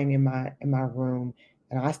started crying in my room,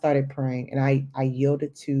 and I started praying, and I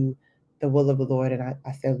yielded to the will of the Lord, and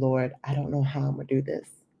I said, Lord, I don't know how I'm gonna do this,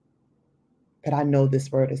 but I know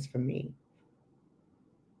this word is for me.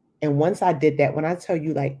 And once I did that, when I tell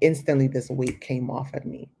you, like, instantly this weight came off of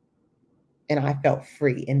me and I felt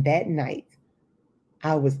free. And that night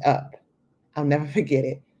I was up. I'll never forget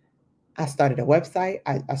it. I started a website.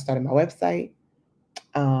 I started my website.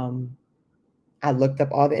 Um, I looked up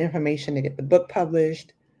all the information to get the book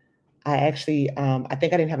published. I actually, I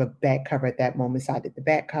think I didn't have a back cover at that moment, so I did the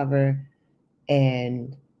back cover.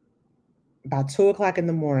 And about 2 o'clock in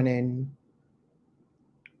the morning,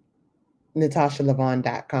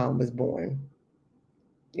 NatashaLavon.com was born.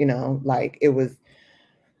 Like it was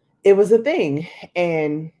a thing.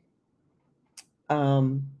 And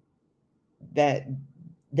um, that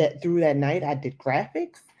that through that night I did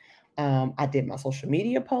graphics. I did my social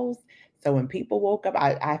media posts. So when people woke up,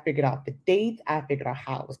 I figured out the dates. I figured out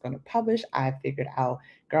how I was going to publish. I figured out,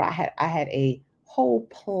 girl, I had a whole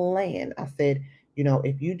plan. I said,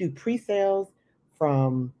 if you do pre-sales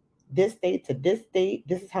from this date to this date,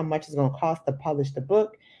 this is how much it's going to cost to publish the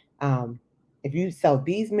book. Um, if you sell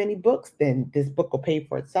these many books, then this book will pay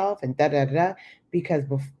for itself, and da da da. Da. Because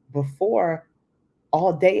before,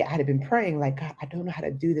 all day I had been praying, like, God, I don't know how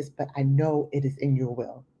to do this, but I know it is in your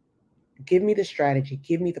will. Give me the strategy,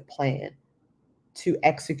 give me the plan to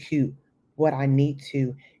execute what I need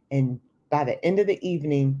to. And by the end of the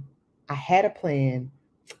evening, I had a plan,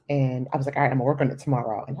 and I was like, all right, I'm gonna work on it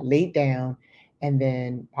tomorrow. And I laid down, and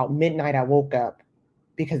then about midnight, I woke up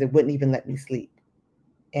because it wouldn't even let me sleep.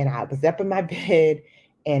 And I was up in my bed,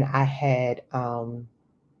 and I had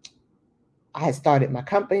started my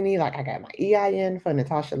company. Like I got my EIN for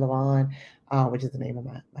Natasha Lavon, which is the name of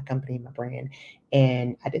my company, my brand.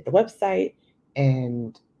 And I did the website,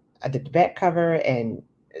 and I did the back cover, and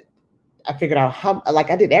I figured out how, like,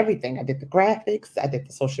 I did everything. I did the graphics, I did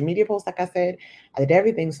the social media posts, like I said, I did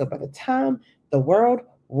everything. So by the time the world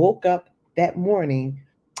woke up that morning,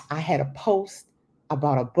 I had a post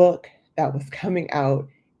about a book that was coming out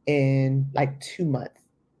in like 2 months,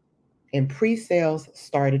 and pre-sales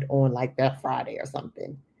started on like that Friday or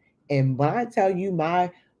something. And when I tell you,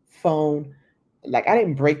 my phone, like, I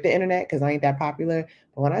didn't break the internet because I ain't that popular,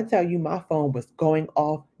 but when I tell you, my phone was going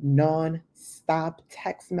off non-stop,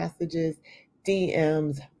 text messages,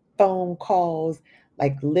 DMs, phone calls,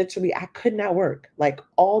 like literally I could not work. Like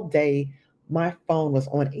all day, my phone was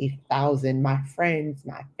on 8,000. My friends,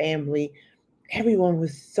 my family, everyone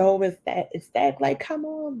was so ecstatic, like, come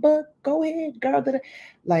on, book, go ahead, girl.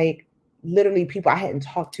 Like, literally, people I hadn't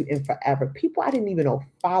talked to in forever, people I didn't even know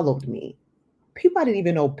followed me, people I didn't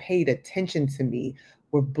even know paid attention to me,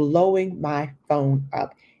 were blowing my phone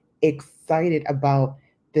up, excited about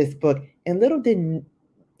this book. And little did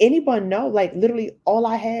anyone know, like, literally, all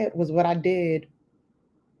I had was what I did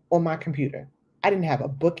on my computer. I didn't have a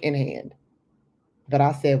book in hand. But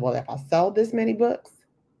I said, well, if I sell this many books,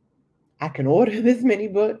 I can order this many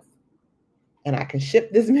books, and I can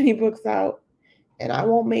ship this many books out, and I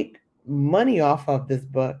won't make money off of this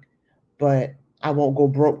book, but I won't go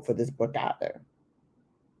broke for this book either.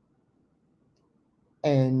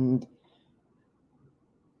 And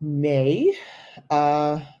May,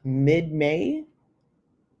 mid-May,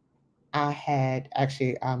 I had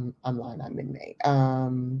actually, I'm lying, not mid-May.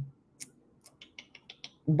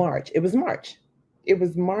 March. It was March. It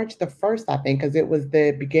was March the 1st, I think, because it was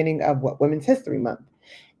the beginning of what, Women's History Month.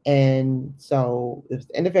 And so it was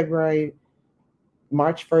the end of February,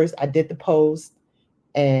 March 1st, I did the post,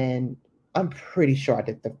 and I'm pretty sure I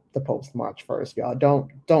did the post March 1st, y'all.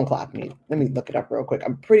 Don't clock me. Let me look it up real quick.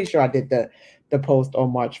 I'm pretty sure I did the post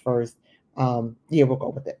on March 1st. Yeah, we'll go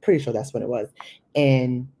with it. Pretty sure that's when it was.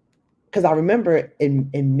 And because I remember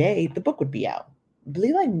in May, the book would be out. I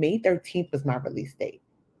believe like May 13th was my release date.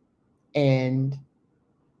 And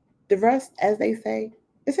the rest, as they say,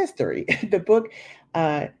 is history. The book,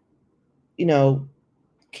 uh, you know,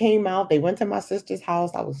 came out. They went to my sister's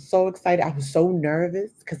house. I was so excited. I was so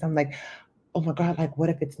nervous because I'm like, oh my God, like, what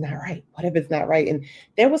if it's not right? What if it's not right? And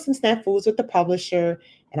there was some snafus with the publisher.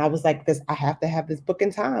 And I was like, I have to have this book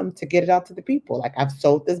in time to get it out to the people. Like, I've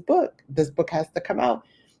sold this book. This book has to come out.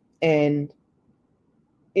 And,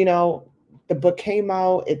 you know, the book came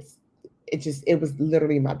out. it was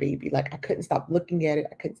literally my baby. Like I couldn't stop looking at it.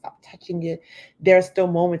 I couldn't stop touching it. There are still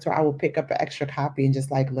moments where I will pick up an extra copy and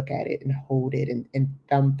just like look at it and hold it and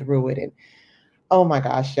thumb through it. And oh my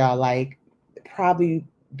gosh, y'all, like probably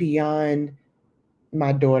beyond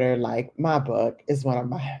my daughter, like my book is one of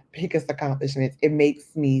my biggest accomplishments. It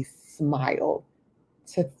makes me smile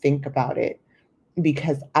to think about it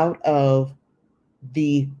because out of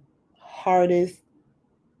the hardest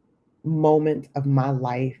moment of my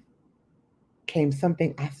life came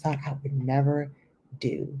something I thought I would never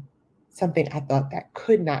do, something I thought that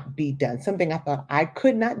could not be done, something I thought I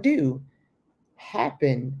could not do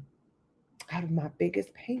happened out of my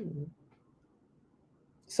biggest pain.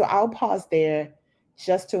 So I'll pause there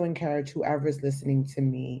just to encourage whoever's listening to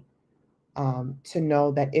me to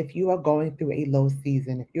know that if you are going through a low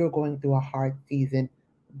season, if you're going through a hard season,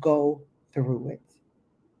 go through it.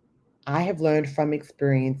 I have learned from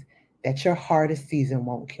experience that your hardest season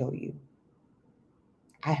won't kill you.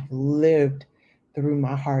 I have lived through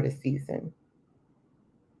my hardest season.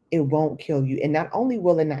 It won't kill you. And not only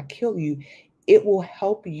will it not kill you, it will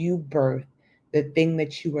help you birth the thing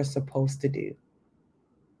that you are supposed to do.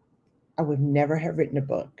 I would never have written a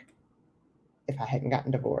book if I hadn't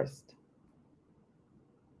gotten divorced.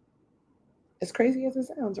 As crazy as it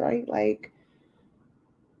sounds, right? Like,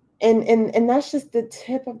 and that's just the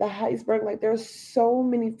tip of the iceberg. Like there's so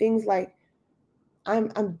many things. Like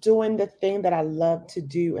I'm doing the thing that I love to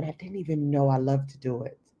do, and I didn't even know I love to do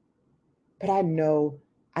it. But I know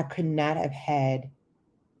I could not have had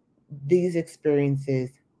these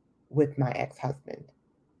experiences with my ex-husband.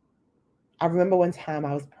 I remember one time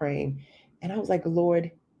I was praying and I was like,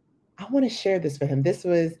 Lord, I want to share this with him. This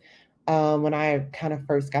was when I kind of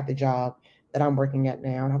first got the job that I'm working at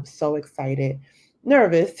now. And I was so excited,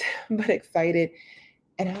 nervous, but excited.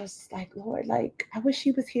 And I was like, Lord, like, I wish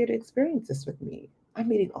he was here to experience this with me. I'm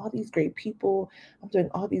meeting all these great people. I'm doing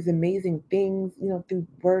all these amazing things, through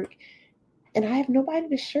work. And I have nobody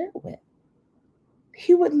to share it with.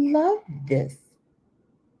 He would love this.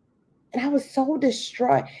 And I was so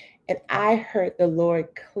distraught. And I heard the Lord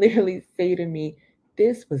clearly say to me,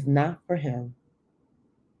 this was not for him.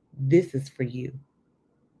 This is for you.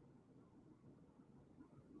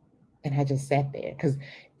 And I just sat there because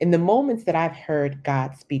in the moments that I've heard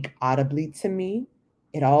God speak audibly to me,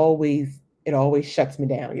 it always it always shuts me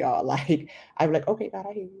down, y'all. Like I'm like, okay, God,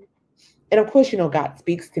 I hear you. And of course, God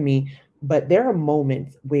speaks to me, but there are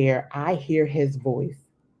moments where I hear his voice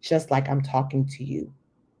just like I'm talking to you.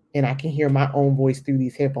 And I can hear my own voice through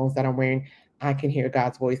these headphones that I'm wearing. I can hear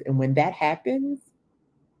God's voice. And when that happens,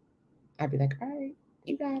 I'd be like, all right,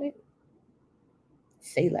 you got it.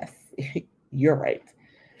 Say less. You're right.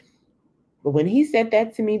 But when he said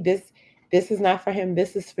that to me, this is not for him,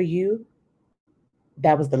 this is for you.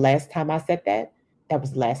 That was the last time I said that. That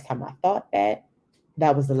was the last time I thought that.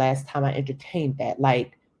 That was the last time I entertained that.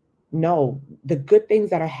 Like, no, the good things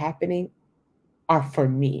that are happening are for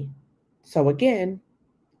me. So again,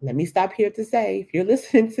 let me stop here to say, if you're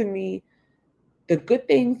listening to me, the good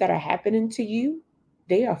things that are happening to you,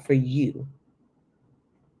 they are for you.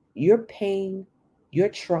 Your pain, your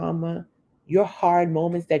trauma, your hard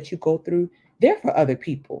moments that you go through, they're for other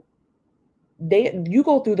people. You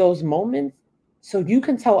go through those moments so you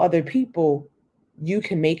can tell other people you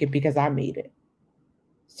can make it because I made it.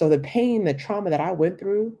 So the pain, the trauma that I went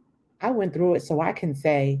through it so I can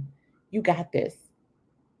say, you got this.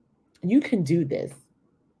 You can do this.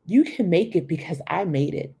 You can make it because I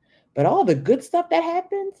made it. But all the good stuff that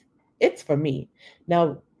happens, it's for me.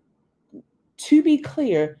 Now, to be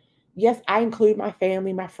clear, yes, I include my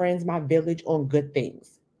family, my friends, my village on good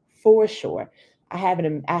things for sure. I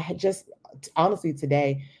had just honestly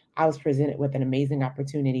today, I was presented with an amazing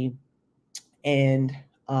opportunity and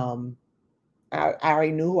um, I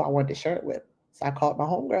already knew who I wanted to share it with. So I called my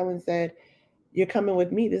homegirl and said, you're coming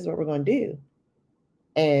with me. This is what we're going to do.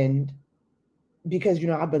 And because,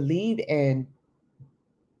 I believe in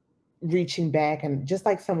reaching back and just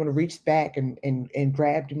like someone reached back and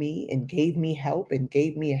grabbed me and gave me help and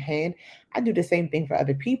gave me a hand, I do the same thing for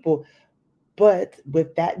other people. But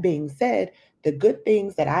with that being said, the good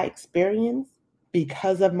things that I experience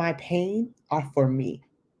because of my pain are for me.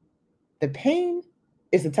 The pain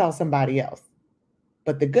is to tell somebody else.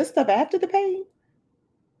 But the good stuff after the pain,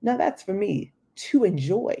 now that's for me to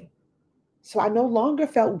enjoy. So I no longer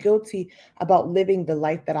felt guilty about living the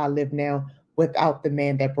life that I live now without the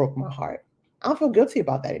man that broke my heart. I don't feel guilty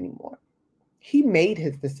about that anymore. He made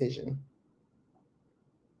his decision.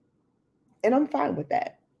 And I'm fine with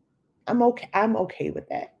that. I'm okay with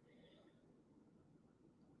that.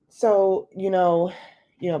 So,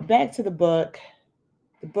 back to the book.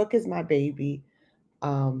 The book is my baby.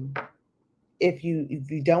 Um, if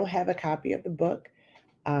you don't have a copy of the book,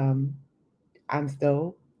 um, I'm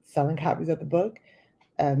still selling copies of the book.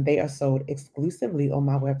 They are sold exclusively on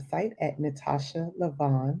my website at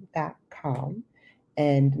natashalavon.com.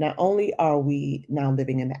 And not only are we now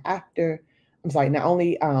living in the after, I'm sorry, not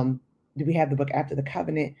only do we have the book After the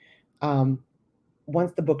Covenant, um,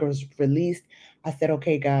 once the book was released, I said,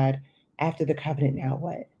 okay, God, after the covenant, now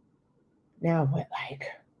what? Now what? Like,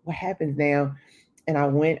 what happens now? And I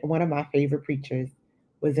went, one of my favorite preachers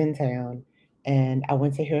was in town, and I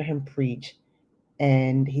went to hear him preach.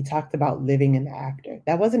 And he talked about living in the after.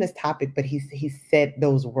 That wasn't his topic, but he said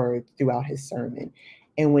those words throughout his sermon.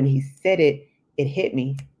 And when he said it, it hit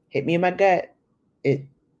me in my gut. It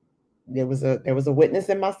there was a witness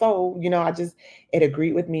in my soul. I just, it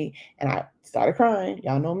agreed with me, and I started crying.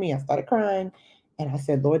 Y'all know me. I started crying, and I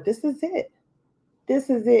said, Lord, this is it. This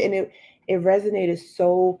is it. And it resonated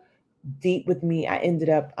so deep with me. I ended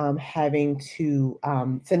up having to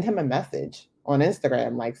send him a message on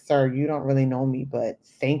Instagram, like, sir, you don't really know me, but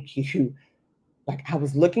thank you. Like, I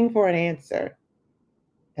was looking for an answer,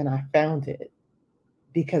 and I found it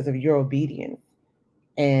because of your obedience.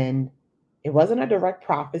 And it wasn't a direct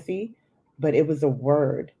prophecy, but it was a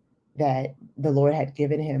word that the Lord had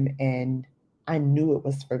given him, and I knew it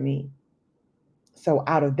was for me. So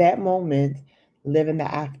out of that moment, living the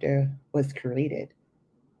after was created,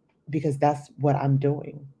 because that's what I'm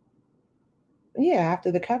doing. Yeah,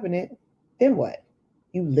 after the covenant, then what?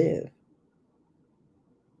 You live.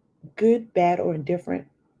 Good, bad, or indifferent,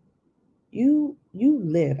 you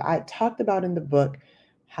live. I talked about in the book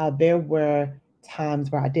how there were times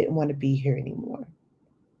where I didn't want to be here anymore.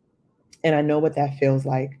 And I know what that feels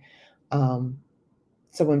like. Um,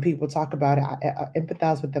 so when people talk about it, I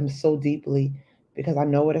empathize with them so deeply, because I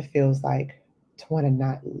know what it feels like to want to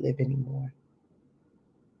not live anymore.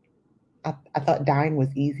 I thought dying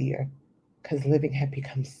was easier because living had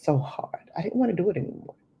become so hard. I didn't want to do it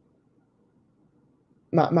anymore.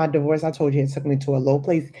 My divorce, I told you, it took me to a low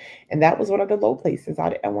place, and that was one of the low places. I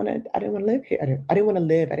didn't want to live here. I didn't want to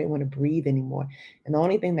live. I didn't want to breathe anymore. And the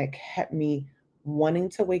only thing that kept me wanting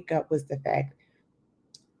to wake up was the fact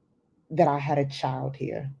that I had a child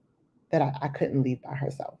here that I couldn't leave by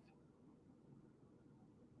herself.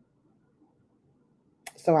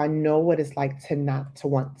 So I know what it's like to not to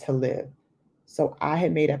want to live. So I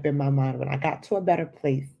had made up in my mind when I got to a better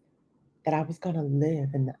place that I was going to live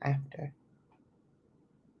in the after.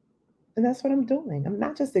 And that's what I'm doing. I'm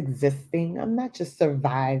not just existing, I'm not just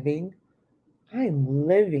surviving. I'm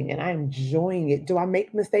living and I'm enjoying it. Do I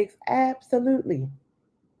make mistakes? Absolutely.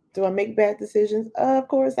 Do I make bad decisions? Of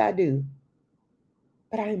course I do.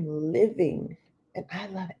 But I'm living, and I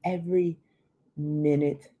love every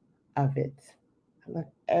minute of it. I love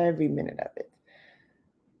every minute of it.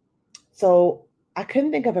 So I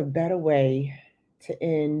couldn't think of a better way to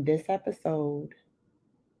end this episode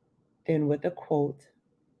than with a quote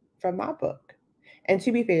from my book. And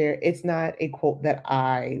to be fair, it's not a quote that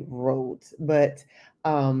I wrote, but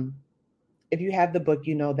um, if you have the book,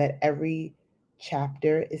 you know that every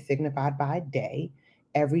chapter is signified by a day.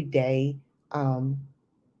 Every day um,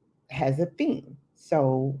 has a theme.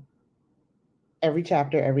 So every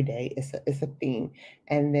chapter, every day is a theme.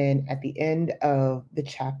 And then at the end of the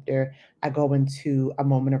chapter, I go into a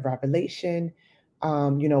moment of revelation.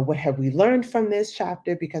 What have we learned from this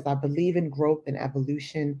chapter? Because I believe in growth and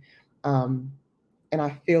evolution. Um, and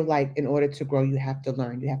I feel like in order to grow, you have to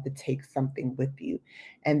learn, you have to take something with you.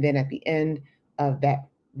 And then at the end of that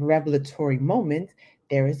revelatory moment,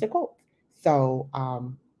 there is a quote. So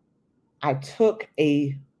I took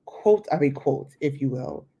a quote of a quote, if you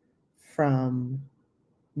will, from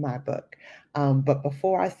my book. But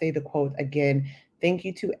before I say the quote again, thank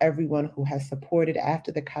you to everyone who has supported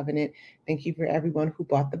After the Covenant. Thank you for everyone who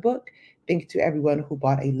bought the book. Thank you to everyone who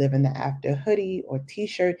bought a Live in the After hoodie or t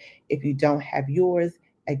shirt. If you don't have yours,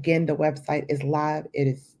 again, the website is live, it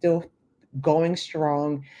is still going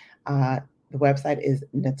strong. The website is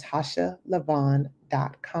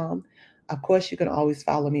natashalavon.com. Of course, you can always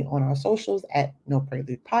follow me on our socials at No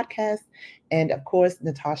Prelude Podcast. And of course,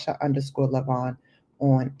 Natasha_Lavon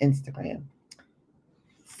on Instagram.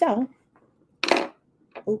 So,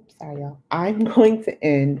 oops, sorry, y'all. I'm going to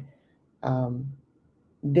end um,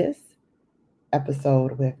 this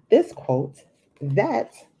episode with this quote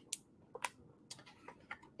that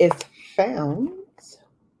is found.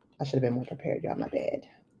 I should have been more prepared, y'all. My bad.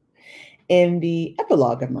 In the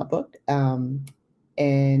epilogue of my book,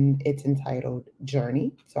 and it's entitled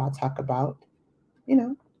Journey. So I'll talk about, you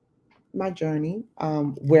know, my journey,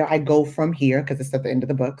 where I go from here, because it's at the end of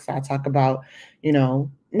the book. So I talk about, now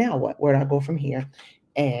what? Where do I go from here?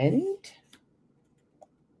 And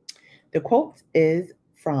The quote is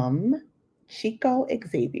from Chico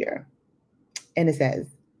Xavier, and it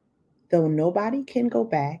says, though nobody can go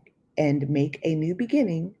back and make a new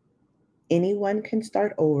beginning, anyone can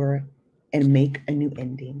start over and make a new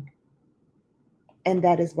ending. And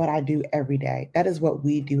that is what I do every day. That is what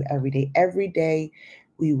we do every day. Every day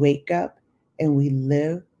we wake up and we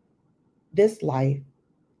live this life.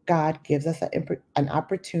 God gives us an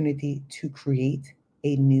opportunity to create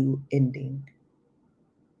a new ending.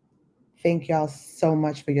 Thank y'all so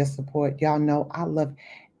much for your support. Y'all know I love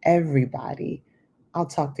everybody. I'll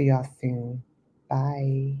talk to y'all soon.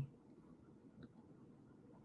 Bye.